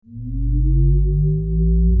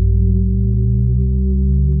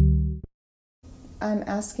I'm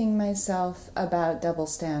asking myself about double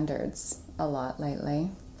standards a lot lately,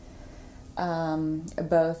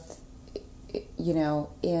 both,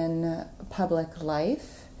 in public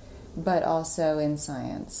life, but also in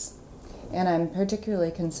science. And I'm particularly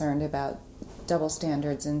concerned about double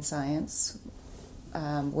standards in science,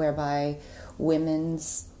 whereby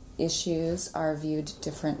women's issues are viewed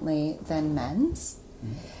differently than men's.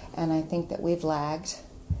 Mm-hmm. And I think that we've lagged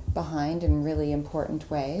behind in really important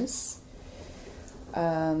ways,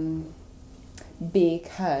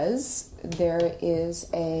 because there is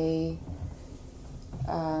a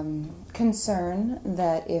concern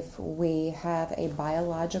that if we have a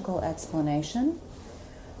biological explanation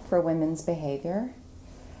for women's behavior,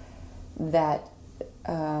 that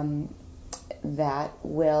that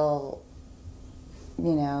will,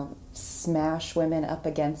 smash women up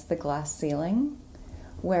against the glass ceiling,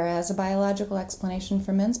 whereas a biological explanation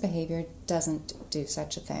for men's behavior doesn't do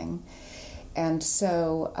such a thing. And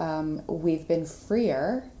so we've been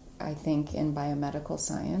freer, I think, in biomedical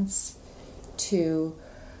science to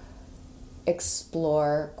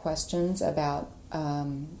explore questions about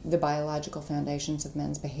the biological foundations of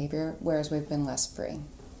men's behavior, whereas we've been less free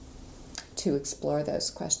to explore those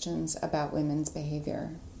questions about women's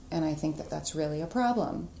behavior. And I think that that's really a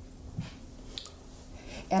problem.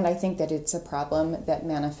 And I think that it's a problem that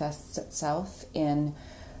manifests itself in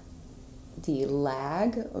the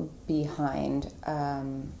lag behind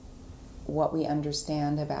what we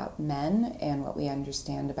understand about men and what we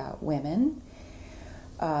understand about women.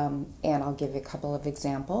 And I'll give a couple of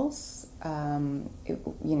examples.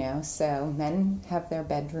 So men have their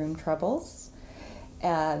bedroom troubles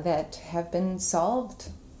that have been solved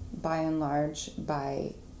by and large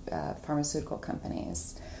by pharmaceutical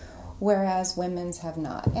companies, whereas women's have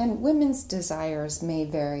not. And women's desires may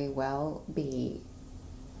very well be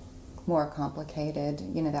more complicated.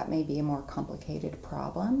 That may be a more complicated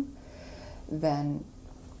problem than,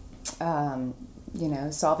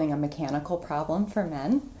 solving a mechanical problem for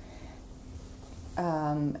men.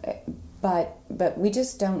 But we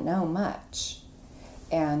just don't know much.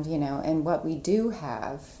 And, and what we do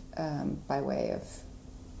have by way of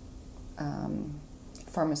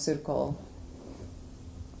pharmaceutical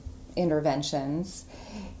interventions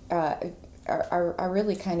are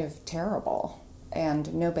really kind of terrible,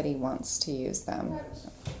 and nobody wants to use them.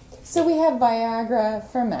 So we have Viagra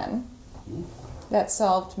for men. That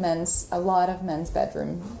solved a lot of men's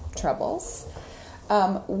bedroom troubles.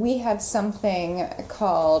 We have something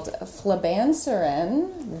called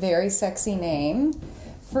flibanserin, very sexy name,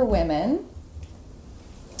 for women.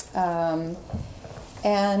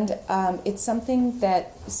 And it's something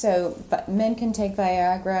that, but men can take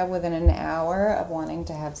Viagra within an hour of wanting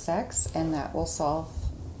to have sex, and that will solve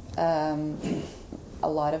a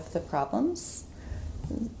lot of the problems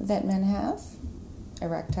that men have,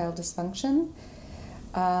 erectile dysfunction.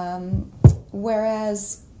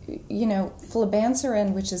 Whereas,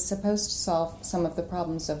 flibanserin, which is supposed to solve some of the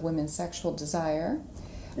problems of women's sexual desire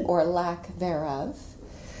or lack thereof,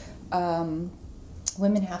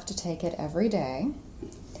 women have to take it every day.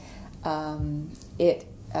 It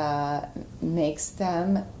makes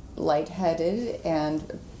them lightheaded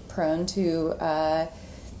and prone to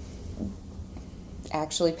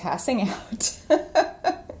actually passing out.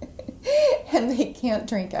 And they can't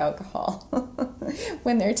drink alcohol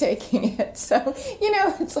when they're taking it. So,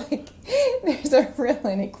 it's like there's a real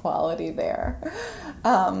inequality there.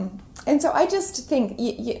 And so I just think,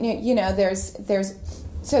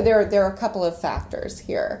 there are a couple of factors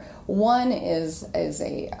here. One is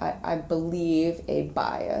I believe, a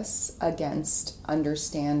bias against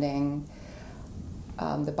understanding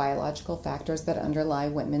the biological factors that underlie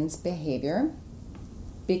women's behavior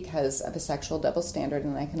because of a sexual double standard,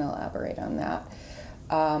 and I can elaborate on that.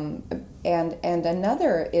 And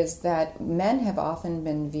another is that men have often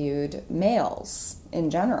been viewed, males in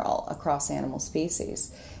general across animal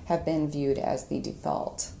species, have been viewed as the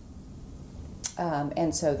default.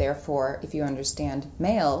 And so therefore, if you understand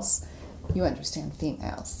males, you understand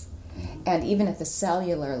females. And even at the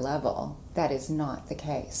cellular level, that is not the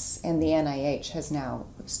case. And the NIH has now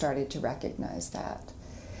started to recognize that.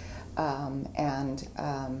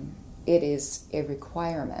 It is a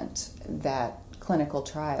requirement that clinical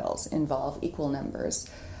trials involve equal numbers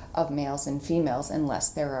of males and females unless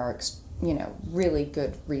there are, really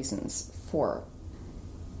good reasons for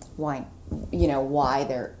why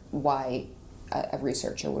a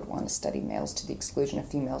researcher would want to study males to the exclusion of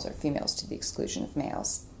females or females to the exclusion of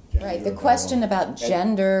males. Gender, right, the question about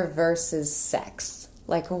gender versus sex,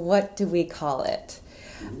 like what do we call it?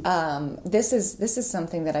 This is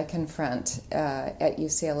something that I confront at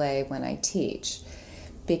UCLA when I teach,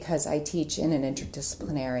 because I teach in an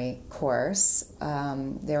interdisciplinary course.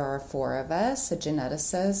 There are 4 of us, a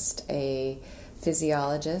geneticist, a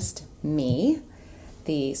physiologist, me,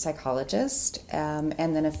 the psychologist, and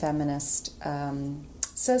then a feminist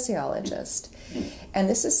sociologist. And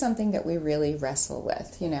this is something that we really wrestle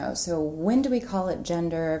with, So when do we call it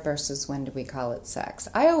gender versus when do we call it sex?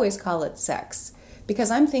 I always call it sex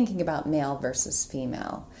because I'm thinking about male versus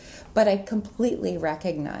female. But I completely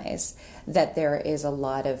recognize that there is a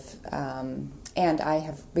lot of, and I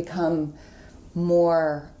have become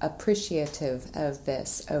more appreciative of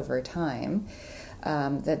this over time,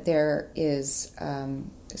 that there is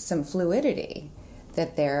some fluidity,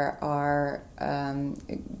 that there are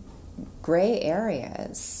gray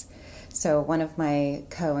areas. So one of my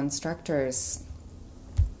co-instructors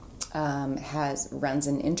runs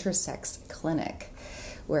an intersex clinic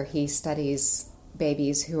where he studies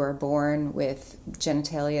babies who are born with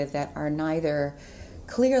genitalia that are neither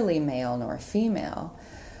clearly male nor female,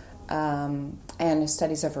 and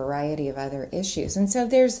studies a variety of other issues. And so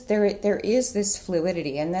there is this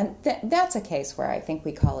fluidity, and then that's a case where I think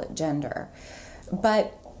we call it gender.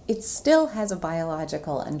 But it still has a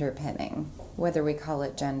biological underpinning, whether we call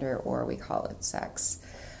it gender or we call it sex.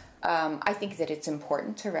 I think that it's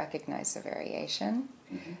important to recognize the variation,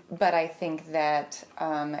 but I think that,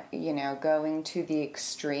 going to the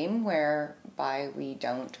extreme whereby we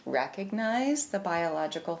don't recognize the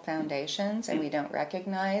biological foundations and we don't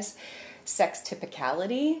recognize sex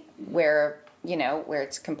typicality, where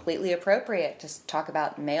it's completely appropriate to talk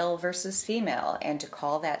about male versus female and to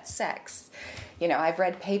call that sex. I've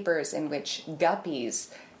read papers in which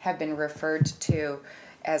guppies have been referred to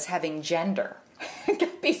as having gender.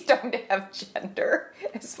 Guppies don't have gender,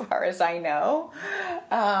 as far as I know.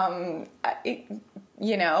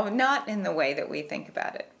 Not in the way that we think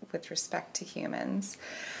about it with respect to humans.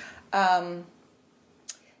 I'll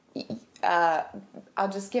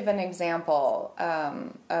just give an example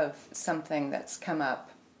of something that's come up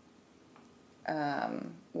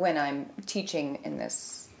when I'm teaching in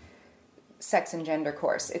this sex and gender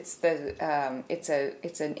course. It's an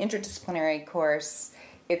interdisciplinary course.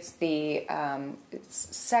 It's it's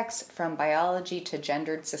Sex from Biology to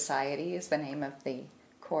Gendered Society is the name of the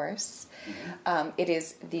course. It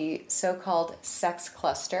is the so-called sex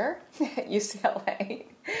cluster at UCLA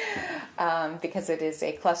because it is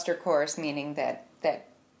a cluster course, meaning that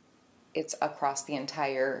it's across the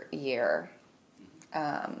entire year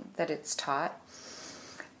that it's taught.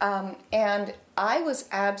 And I was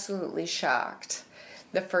absolutely shocked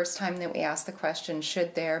the first time that we asked the question,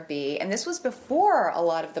 should there be, and this was before a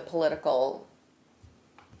lot of the political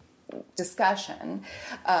discussion,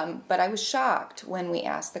 but I was shocked when we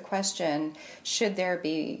asked the question, should there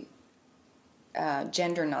be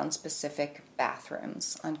gender non-specific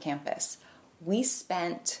bathrooms on campus? We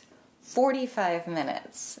spent 45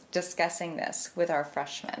 minutes discussing this with our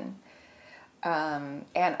freshmen. And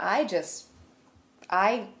I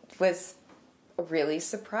was really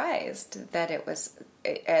surprised that it was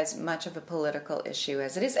as much of a political issue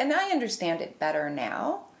as it is. And I understand it better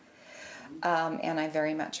now, and I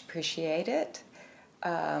very much appreciate it.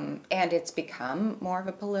 And it's become more of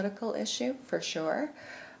a political issue, for sure.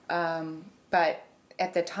 But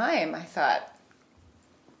at the time, I thought,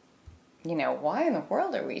 why in the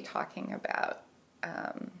world are we talking about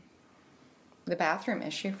the bathroom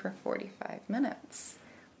issue for 45 minutes?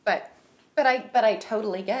 But I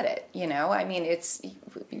totally get it. I mean, it's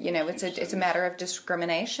a matter of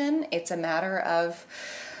discrimination. It's a matter of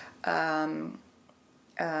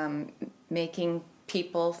making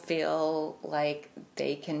people feel like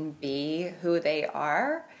they can be who they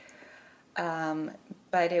are.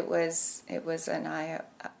 But it was an eye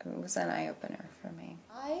opener for me.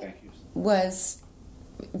 I was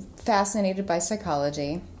fascinated by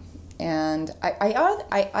psychology, and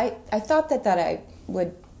I thought that I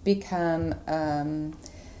would become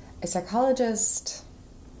a psychologist,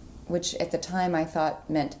 which at the time I thought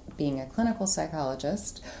meant being a clinical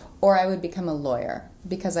psychologist, or I would become a lawyer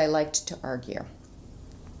because I liked to argue.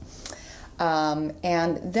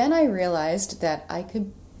 And then I realized that I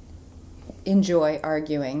could enjoy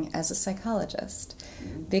arguing as a psychologist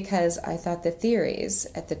because I thought the theories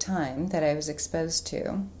at the time that I was exposed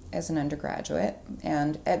to as an undergraduate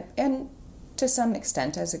and to some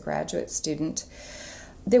extent as a graduate student,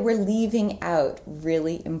 they were leaving out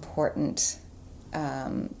really important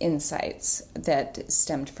insights that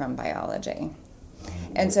stemmed from biology.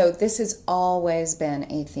 And so this has always been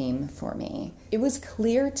a theme for me. It was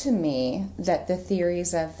clear to me that the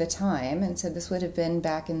theories of the time, and so this would have been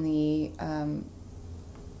back in the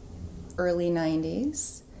early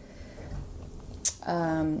 90s,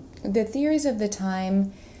 the theories of the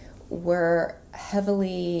time were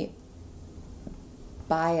heavily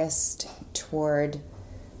biased toward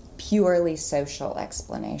purely social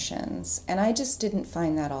explanations, and I just didn't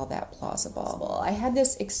find that all that plausible. I had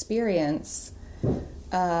this experience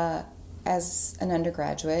as an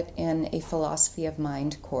undergraduate in a philosophy of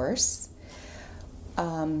mind course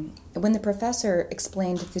when the professor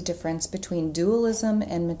explained the difference between dualism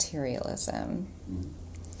and materialism.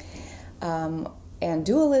 And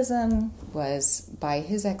dualism was, by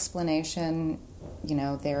his explanation,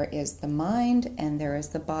 there is the mind and there is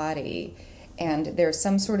the body, and there's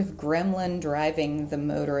some sort of gremlin driving the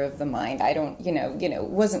motor of the mind. I don't, it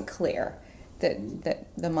wasn't clear that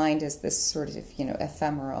the mind is this sort of,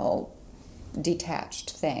 ephemeral,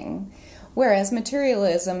 detached thing. Whereas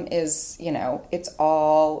materialism is, it's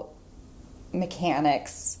all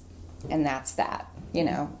mechanics, and that's that.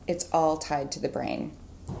 It's all tied to the brain.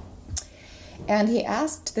 And he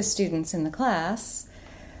asked the students in the class,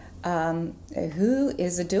 who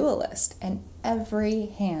is a dualist? And every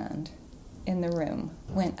hand in the room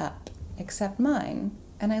went up, except mine.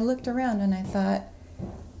 And I looked around and I thought,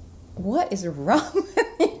 what is wrong with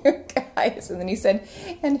you guys? And then he said,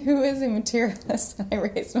 and who is a materialist? And I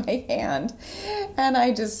raised my hand. And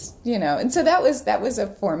I just, and so that was a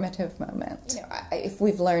formative moment. If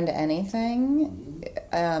we've learned anything,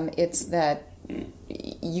 it's that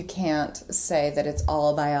you can't say that it's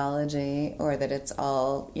all biology or that it's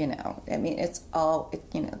all, it's all,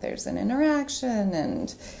 there's an interaction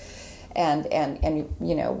and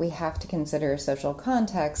we have to consider social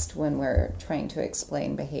context when we're trying to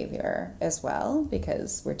explain behavior as well,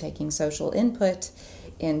 because we're taking social input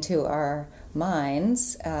into our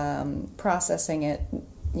minds, processing it,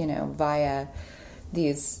 via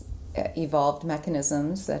these evolved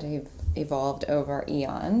mechanisms that have evolved over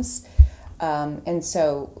eons. And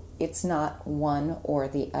so it's not one or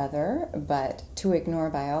the other, but to ignore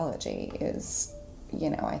biology is,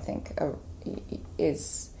 I think,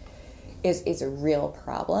 is a real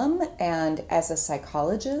problem. And as a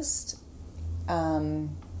psychologist,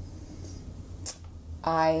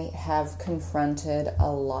 I have confronted a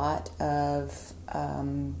lot of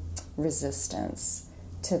resistance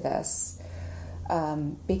to this.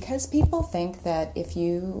 Because people think that if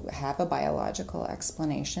you have a biological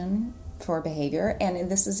explanation for behavior,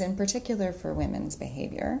 and this is in particular for women's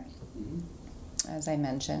behavior, as I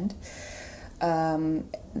mentioned,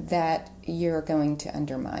 that you're going to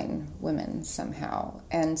undermine women somehow.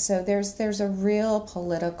 And so there's a real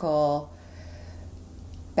political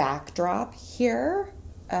backdrop here,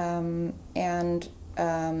 and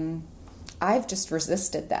I've just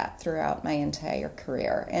resisted that throughout my entire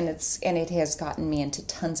career, and it has gotten me into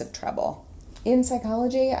tons of trouble. In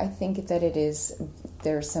psychology, I think that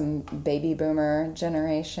there's some baby boomer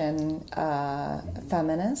generation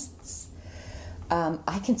feminists.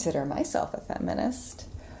 I consider myself a feminist,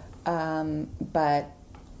 but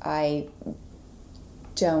I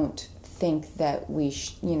don't think that we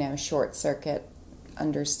short circuit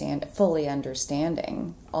fully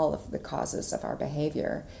understanding all of the causes of our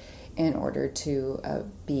behavior in order to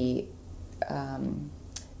be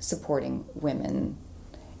supporting women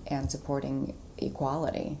and supporting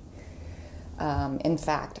equality. In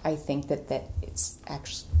fact, I think that it's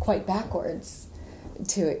actually quite backwards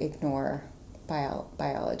to ignore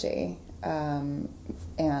biology,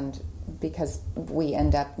 and because we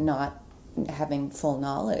end up not having full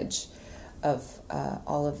knowledge of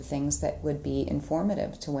all of the things that would be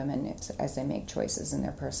informative to women as they make choices in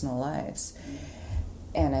their personal lives,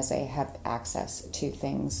 and as they have access to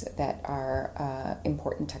things that are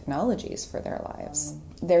important technologies for their lives.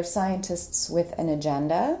 They're scientists with an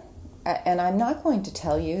agenda, and I'm not going to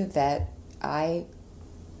tell you that I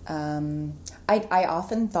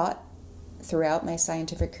often thought throughout my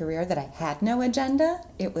scientific career that I had no agenda.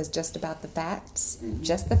 It was just about the facts. Mm-hmm.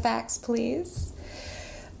 Just the facts, please.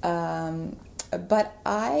 But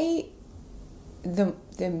the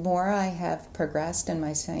more I have progressed in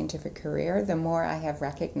my scientific career, the more I have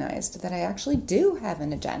recognized that I actually do have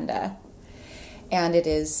an agenda. And it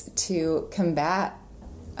is to combat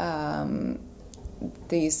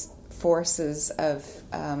these forces of,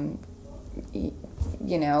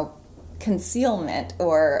 concealment,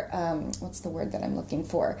 or what's the word that I'm looking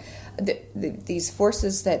for? These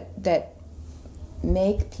forces that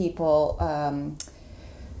make people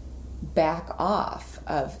back off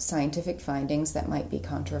of scientific findings that might be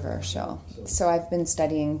controversial. So I've been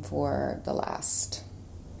studying for the last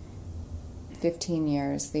 15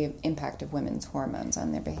 years the impact of women's hormones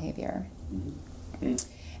on their behavior. Mm-hmm.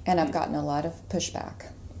 And I've gotten a lot of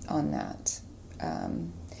pushback on that.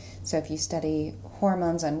 So if you study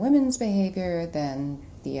hormones on women's behavior, then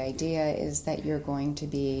the idea is that you're going to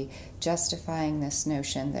be justifying this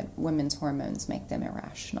notion that women's hormones make them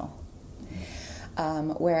irrational.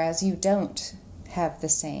 Whereas you don't have the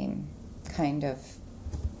same kind of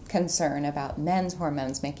concern about men's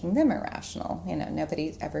hormones making them irrational.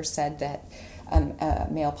 Nobody ever said that a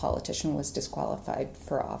male politician was disqualified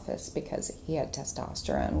for office because he had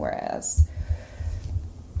testosterone, whereas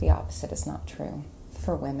the opposite is not true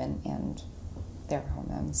for women and their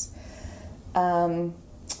hormones.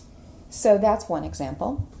 So that's one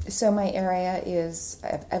example. So my area is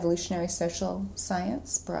evolutionary social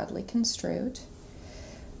science, broadly construed.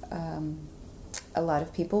 A lot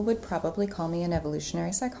of people would probably call me an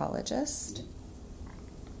evolutionary psychologist.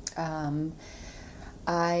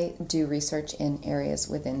 I do research in areas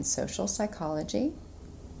within social psychology,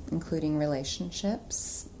 including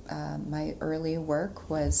relationships. My early work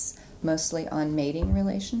was mostly on mating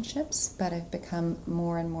relationships, but I've become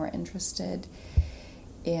more and more interested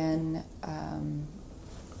in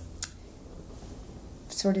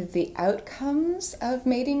sort of the outcomes of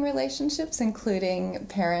mating relationships, including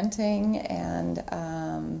parenting and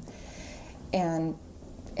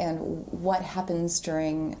what happens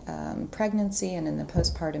during pregnancy and in the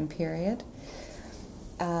postpartum period.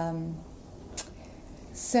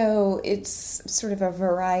 So it's sort of a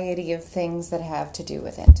variety of things that have to do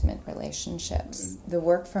with intimate relationships. The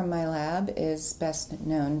work from my lab is best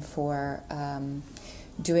known for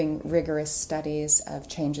doing rigorous studies of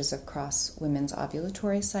changes across women's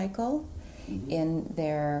ovulatory cycle, in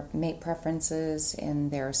their mate preferences,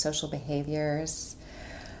 in their social behaviors.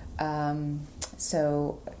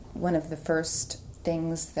 So one of the first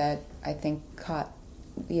things that I think caught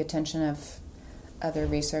the attention of other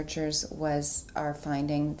researchers was our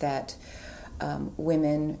finding that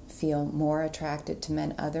women feel more attracted to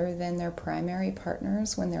men other than their primary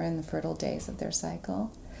partners when they're in the fertile days of their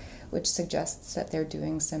cycle, which suggests that they're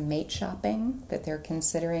doing some mate shopping, that they're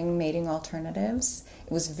considering mating alternatives.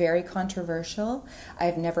 It was very controversial.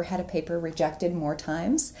 I've never had a paper rejected more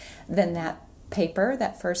times than that paper,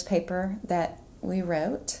 that first paper that we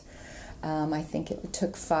wrote. I think it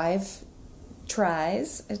took 5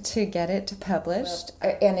 tries to get it published,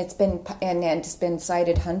 and it's been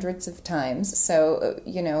cited hundreds of times. So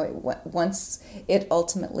once it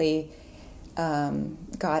ultimately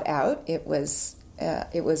got out, it was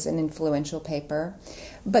an influential paper.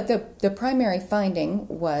 But the primary finding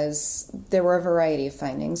was, there were a variety of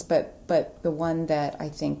findings, but the one that I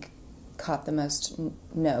think caught the most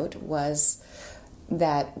note was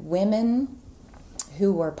that women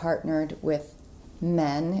who were partnered with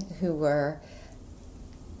men who were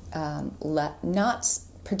not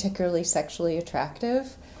particularly sexually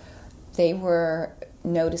attractive, they were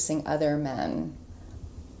noticing other men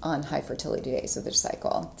on high fertility days of their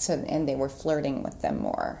cycle. And they were flirting with them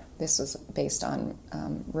more. This was based on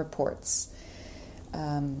reports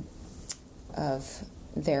of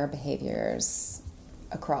their behaviors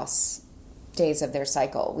across days of their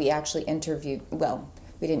cycle. We actually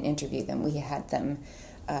we didn't interview them. We had them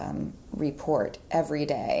report every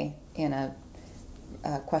day in a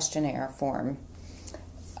questionnaire form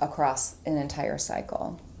across an entire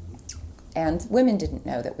cycle. And women didn't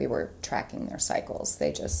know that we were tracking their cycles.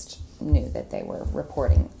 They just knew that they were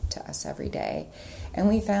reporting to us every day. And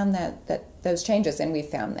we found that those changes, and we've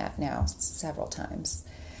found that now several times.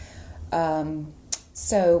 But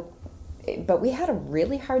we had a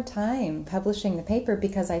really hard time publishing the paper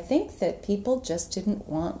because I think that people just didn't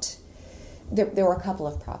want... There were a couple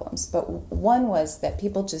of problems, but one was that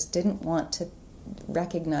people just didn't want to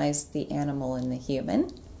recognize the animal in the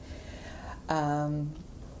human.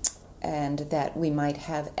 And that we might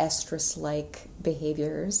have estrus-like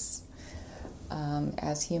behaviors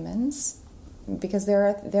as humans, because there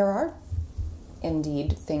are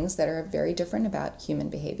indeed things that are very different about human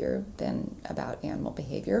behavior than about animal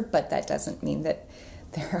behavior, but that doesn't mean that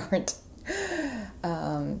there aren't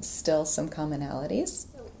still some commonalities.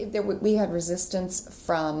 We had resistance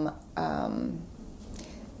from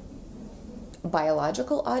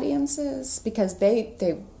biological audiences because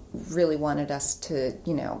they really wanted us to,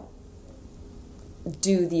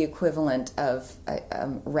 do the equivalent of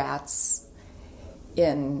rats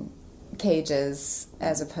in cages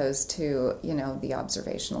as opposed to, the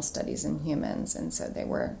observational studies in humans. And so they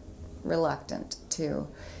were reluctant to.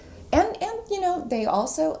 And they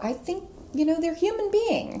also, I think, they're human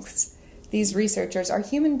beings. These researchers are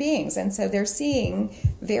human beings. And so they're seeing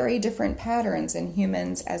very different patterns in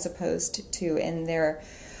humans as opposed to in their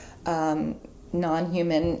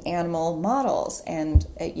non-human animal models, and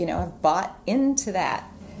I've bought into that.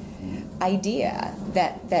 idea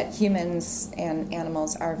that humans and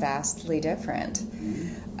animals are vastly different.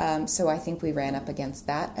 So I think we ran up against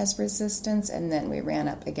that as resistance, and then we ran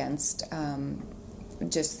up against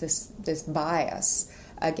just this bias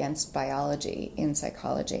against biology in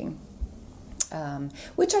psychology,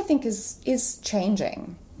 which I think is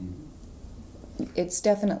changing. It's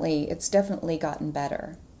definitely gotten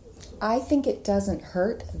better. I think it doesn't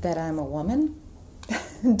hurt that I'm a woman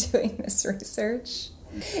doing this research.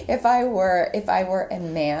 If I were a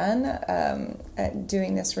man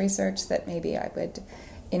doing this research, that maybe I would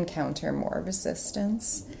encounter more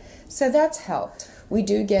resistance. So that's helped. We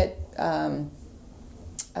do get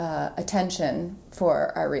attention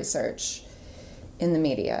for our research in the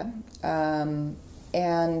media, and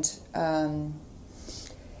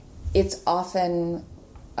it's often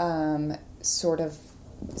sort of,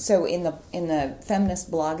 so in the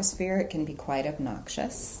feminist blogosphere, it can be quite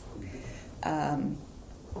obnoxious, and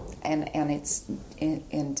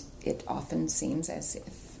it often seems as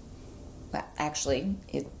if, well, actually,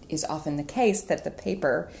 it is often the case that the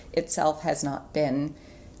paper itself has not been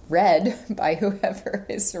read by whoever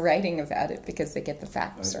is writing about it because they get the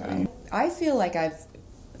facts wrong. I feel like I've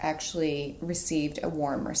actually received a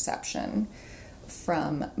warm reception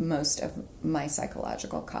from most of my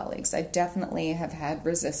psychological colleagues. I definitely have had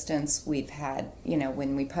resistance. We've had,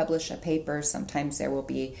 when we publish a paper, sometimes there will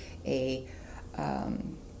be a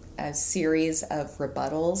series of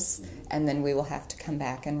rebuttals, and then we will have to come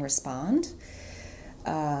back and respond.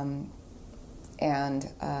 And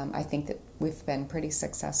I think that we've been pretty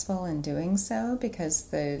successful in doing so, because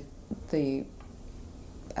the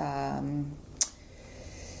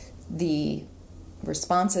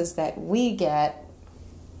responses that we get,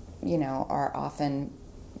 are often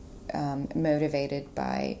motivated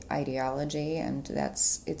by ideology, and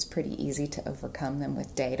it's pretty easy to overcome them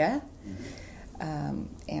with data.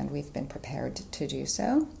 And we've been prepared to do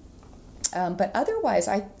so. But otherwise,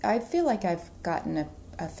 I feel like I've gotten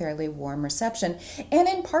a fairly warm reception. And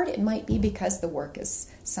in part, it might be because the work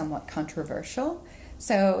is somewhat controversial.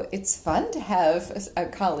 So it's fun to have a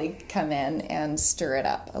colleague come in and stir it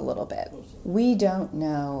up a little bit. We don't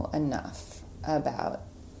know enough about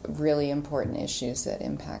really important issues that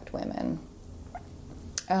impact women.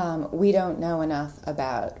 We don't know enough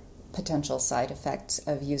about potential side effects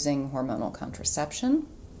of using hormonal contraception.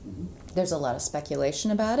 There's a lot of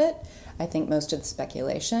speculation about it. I think most of the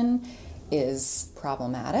speculation is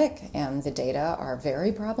problematic, and the data are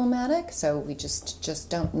very problematic, so we just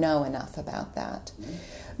don't know enough about that.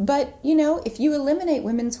 But, if you eliminate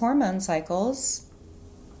women's hormone cycles,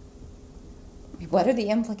 what are the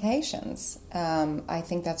implications? I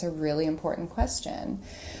think that's a really important question.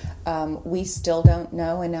 We still don't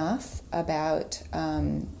know enough about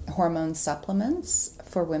hormone supplements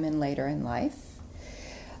for women later in life.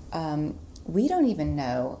 We don't even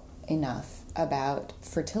know enough about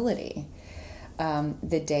fertility.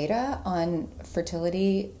 The data on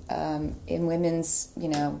fertility in women's,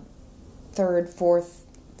 third, fourth,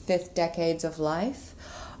 fifth decades of life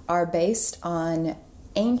are based on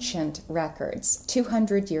ancient records,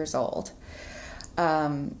 200 years old.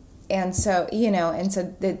 And so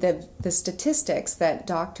the statistics that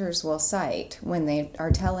doctors will cite when they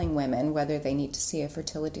are telling women whether they need to see a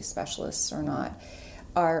fertility specialist or not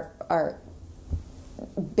are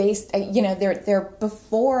based, they're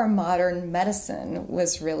before modern medicine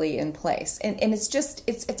was really in place. And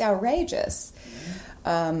it's outrageous.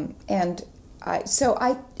 And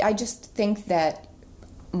I just think that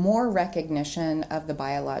more recognition of the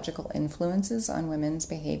biological influences on women's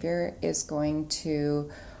behavior is going to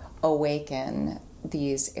awaken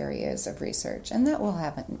these areas of research, and that will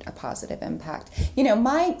have a positive impact.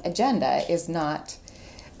 My agenda is not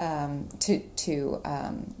to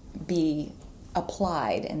be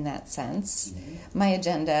applied in that sense. My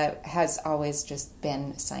agenda has always just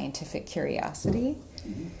been scientific curiosity.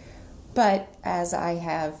 But as I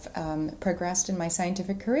have progressed in my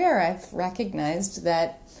scientific career, I've recognized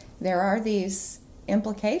that there are these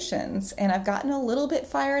implications, and I've gotten a little bit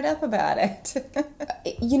fired up about it.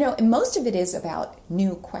 Most of it is about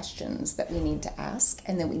new questions that we need to ask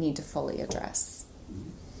and that we need to fully address.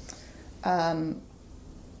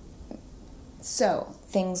 So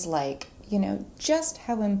things like, just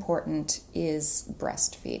how important is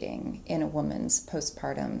breastfeeding in a woman's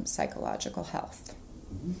postpartum psychological health?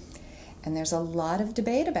 And there's a lot of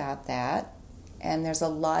debate about that, and there's a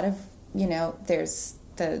lot of, there's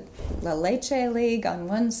the La Leche League on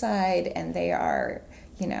one side, and they are,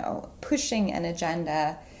 pushing an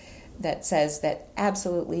agenda that says that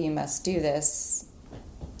absolutely you must do this.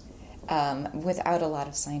 without a lot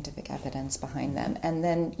of scientific evidence behind them. And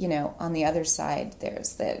then, on the other side,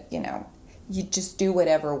 there's the, you just do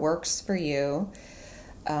whatever works for you.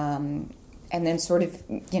 And then sort of,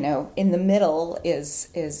 in the middle is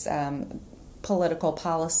political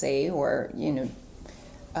policy or,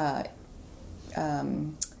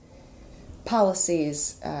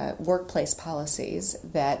 policies, workplace policies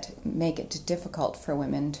that make it difficult for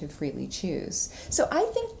women to freely choose. So I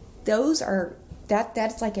think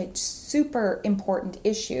that's like a super important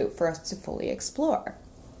issue for us to fully explore,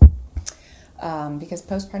 because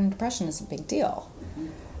postpartum depression is a big deal,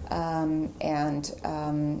 and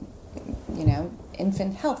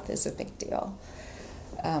infant health is a big deal,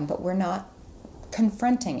 but we're not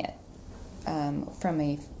confronting it from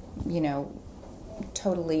a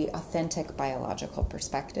totally authentic biological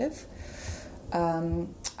perspective.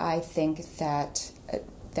 I think that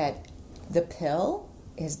the pill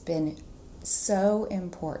has been so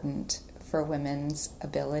important for women's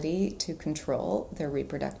ability to control their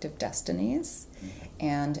reproductive destinies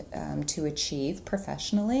and to achieve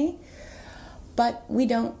professionally, but we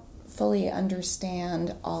don't fully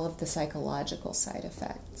understand all of the psychological side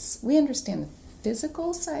effects. We understand the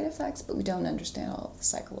physical side effects, but we don't understand all of the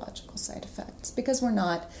psychological side effects because we're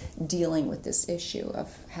not dealing with this issue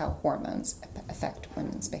of how hormones affect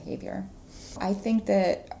women's behavior. I think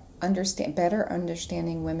that better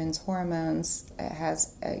understanding women's hormones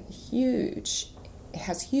has huge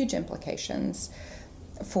implications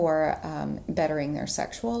for bettering their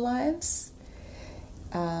sexual lives.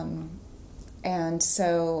 And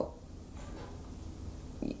so,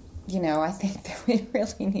 I think that we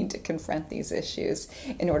really need to confront these issues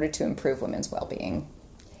in order to improve women's well-being.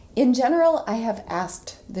 In general, I have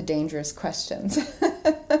asked the dangerous questions.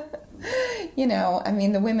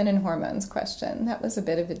 The women and hormones question, that was a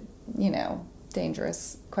bit of a,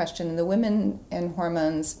 dangerous question. And the women and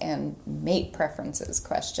hormones and mate preferences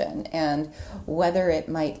question, and whether it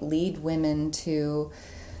might lead women to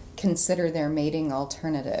consider their mating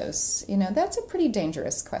alternatives. That's a pretty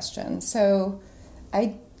dangerous question. So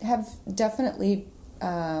I have definitely,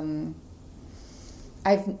 I've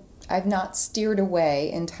not steered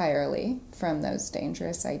away entirely from those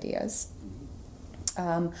dangerous ideas.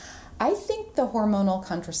 I think the hormonal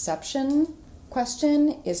contraception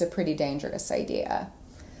question is a pretty dangerous idea.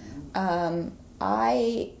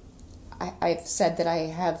 I've said that I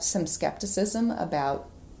have some skepticism about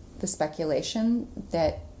the speculation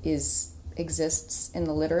that exists in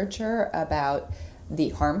the literature about the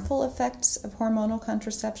harmful effects of hormonal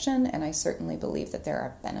contraception, and I certainly believe that there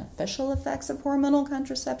are beneficial effects of hormonal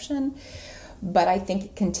contraception. But I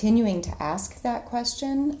think continuing to ask that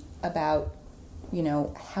question about,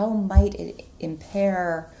 how might it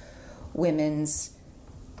impair women's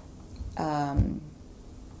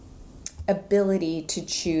ability to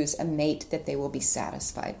choose a mate that they will be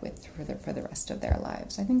satisfied with for the rest of their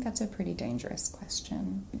lives. I think that's a pretty dangerous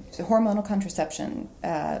question. So hormonal contraception,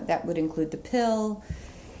 that would include the pill,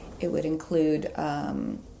 it would include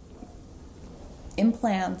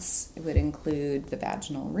implants, it would include the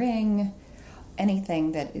vaginal ring,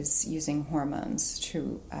 anything that is using hormones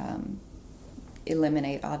to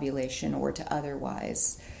eliminate ovulation or to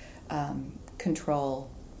otherwise control,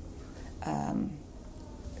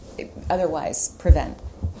 otherwise prevent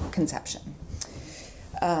conception.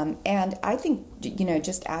 And I think,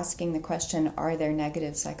 just asking the question, are there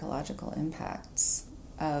negative psychological impacts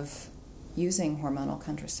of using hormonal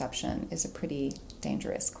contraception is a pretty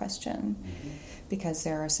dangerous question, because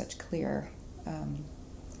there are such clear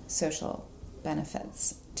social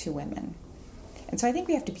benefits to women. And so I think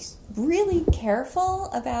we have to be really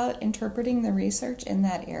careful about interpreting the research in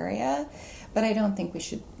that area, but I don't think we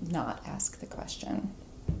should not ask the question.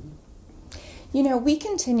 We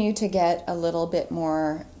continue to get a little bit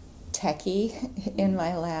more techie in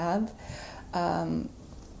my lab.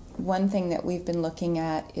 One thing that we've been looking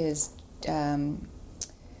at is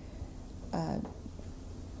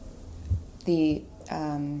the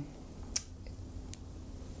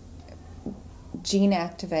gene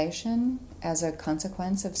activation as a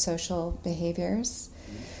consequence of social behaviors.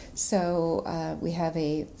 So we have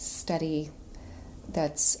a study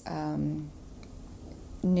that's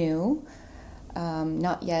new,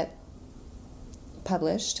 not yet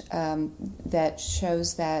published, that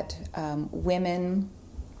shows that women,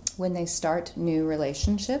 when they start new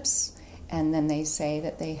relationships and then they say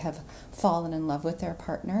that they have fallen in love with their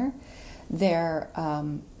partner, their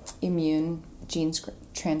immune gene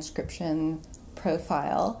transcription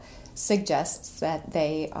profile suggests that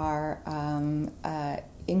they are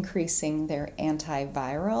increasing their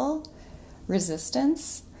antiviral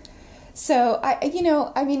resistance. So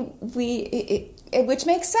which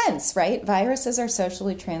makes sense, right? Viruses are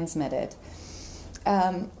socially transmitted.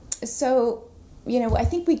 So, I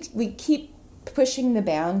think we keep pushing the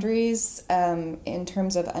boundaries in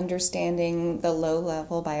terms of understanding the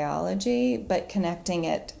low-level biology, but connecting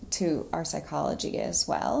it to our psychology as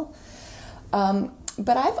well.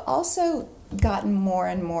 But I've also gotten more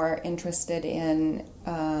and more interested in,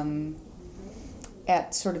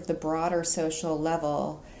 at sort of the broader social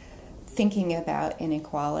level, thinking about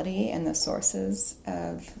inequality and the sources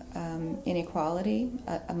of inequality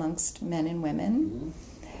amongst men and women.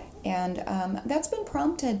 And that's been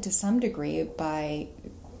prompted to some degree by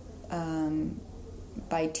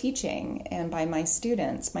teaching and by my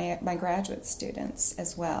students, my graduate students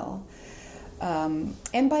as well.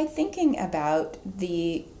 And by thinking about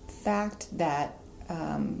the fact that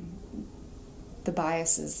the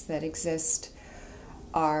biases that exist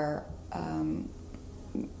are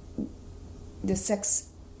the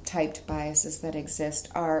sex-typed biases that exist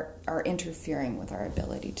are interfering with our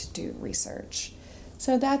ability to do research.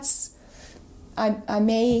 So that's, I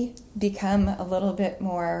may become a little bit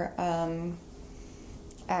more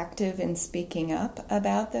active in speaking up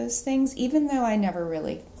about those things, even though I never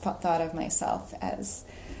really thought of myself as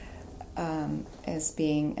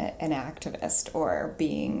being an activist or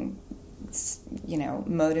being,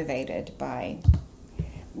 motivated by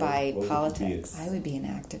politics. I would be an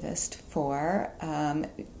activist for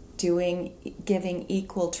giving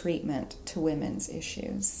equal treatment to women's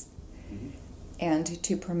issues. And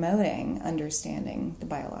to promoting understanding the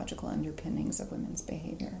biological underpinnings of women's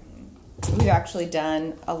behavior. We've actually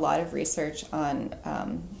done a lot of research on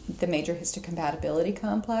the major histocompatibility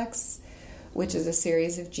complex, which is a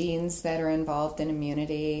series of genes that are involved in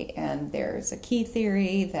immunity, and there's a key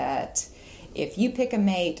theory that if you pick a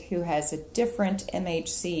mate who has a different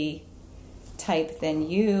MHC type than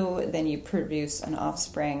you produce an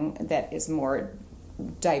offspring that is more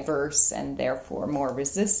diverse and therefore more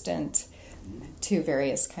resistant to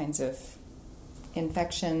various kinds of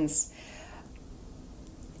infections.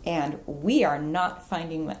 And we are not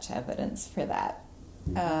finding much evidence for that.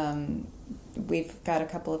 We've got a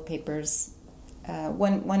couple of papers.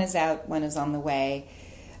 One is out, one is on the way.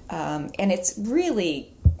 And it's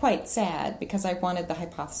really quite sad because I wanted the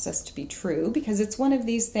hypothesis to be true, because it's one of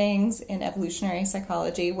these things in evolutionary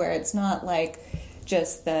psychology where it's not like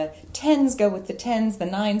just the 10s go with the 10s, the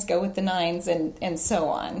 9s go with the 9s, and so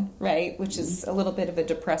on, right? Which is a little bit of a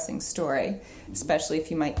depressing story, especially if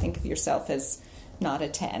you might think of yourself as not a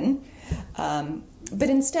 10. But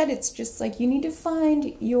instead, it's just like you need to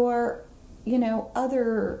find your,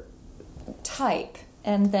 other type,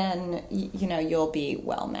 and then, you'll be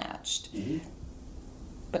well matched.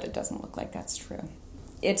 But it doesn't look like that's true.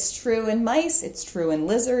 It's true in mice, it's true in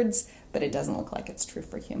lizards, but it doesn't look like it's true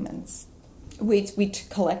for humans. We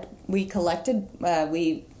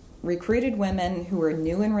recruited women who were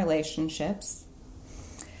new in relationships,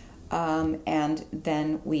 and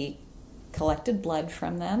then we collected blood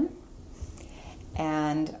from them,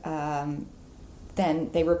 and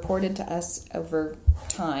then they reported to us over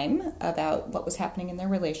time about what was happening in their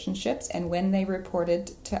relationships, and when they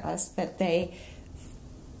reported to us that they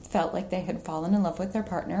felt like they had fallen in love with their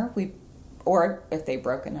partner, or if they'd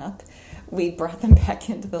broken up, we brought them back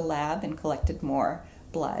into the lab and collected more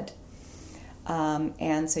blood.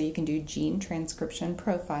 And so you can do gene transcription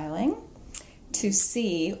profiling to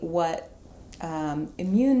see what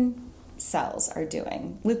immune cells are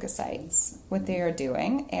doing, leukocytes, what they are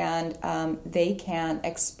doing, and they can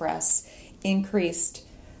express increased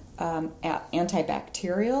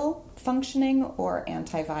antibacterial functioning or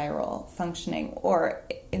antiviral functioning, or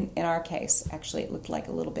in our case, actually it looked like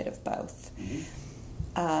a little bit of both.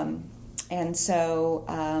 And so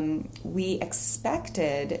we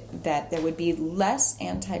expected that there would be less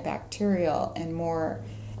antibacterial and more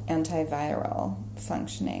antiviral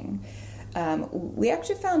functioning. We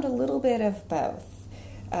actually found a little bit of both.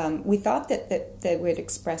 We thought that they would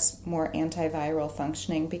express more antiviral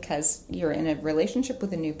functioning because you're in a relationship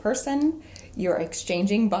with a new person, you're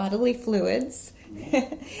exchanging bodily fluids,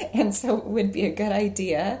 and so it would be a good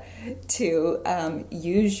idea to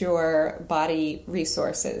use your body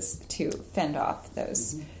resources to fend off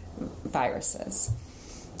those viruses.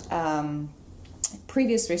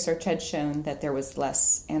 Previous research had shown that there was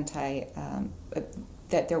less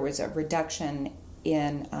that there was a reduction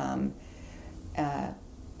in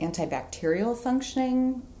antibacterial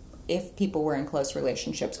functioning if people were in close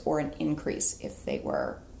relationships, or an increase if they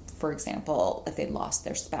were, for example, if they lost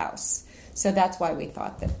their spouse. So that's why we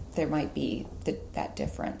thought that there might be that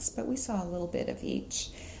difference. But we saw a little bit of each.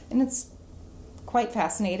 And it's quite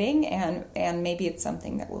fascinating, and maybe it's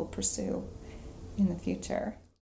something that we'll pursue in the future.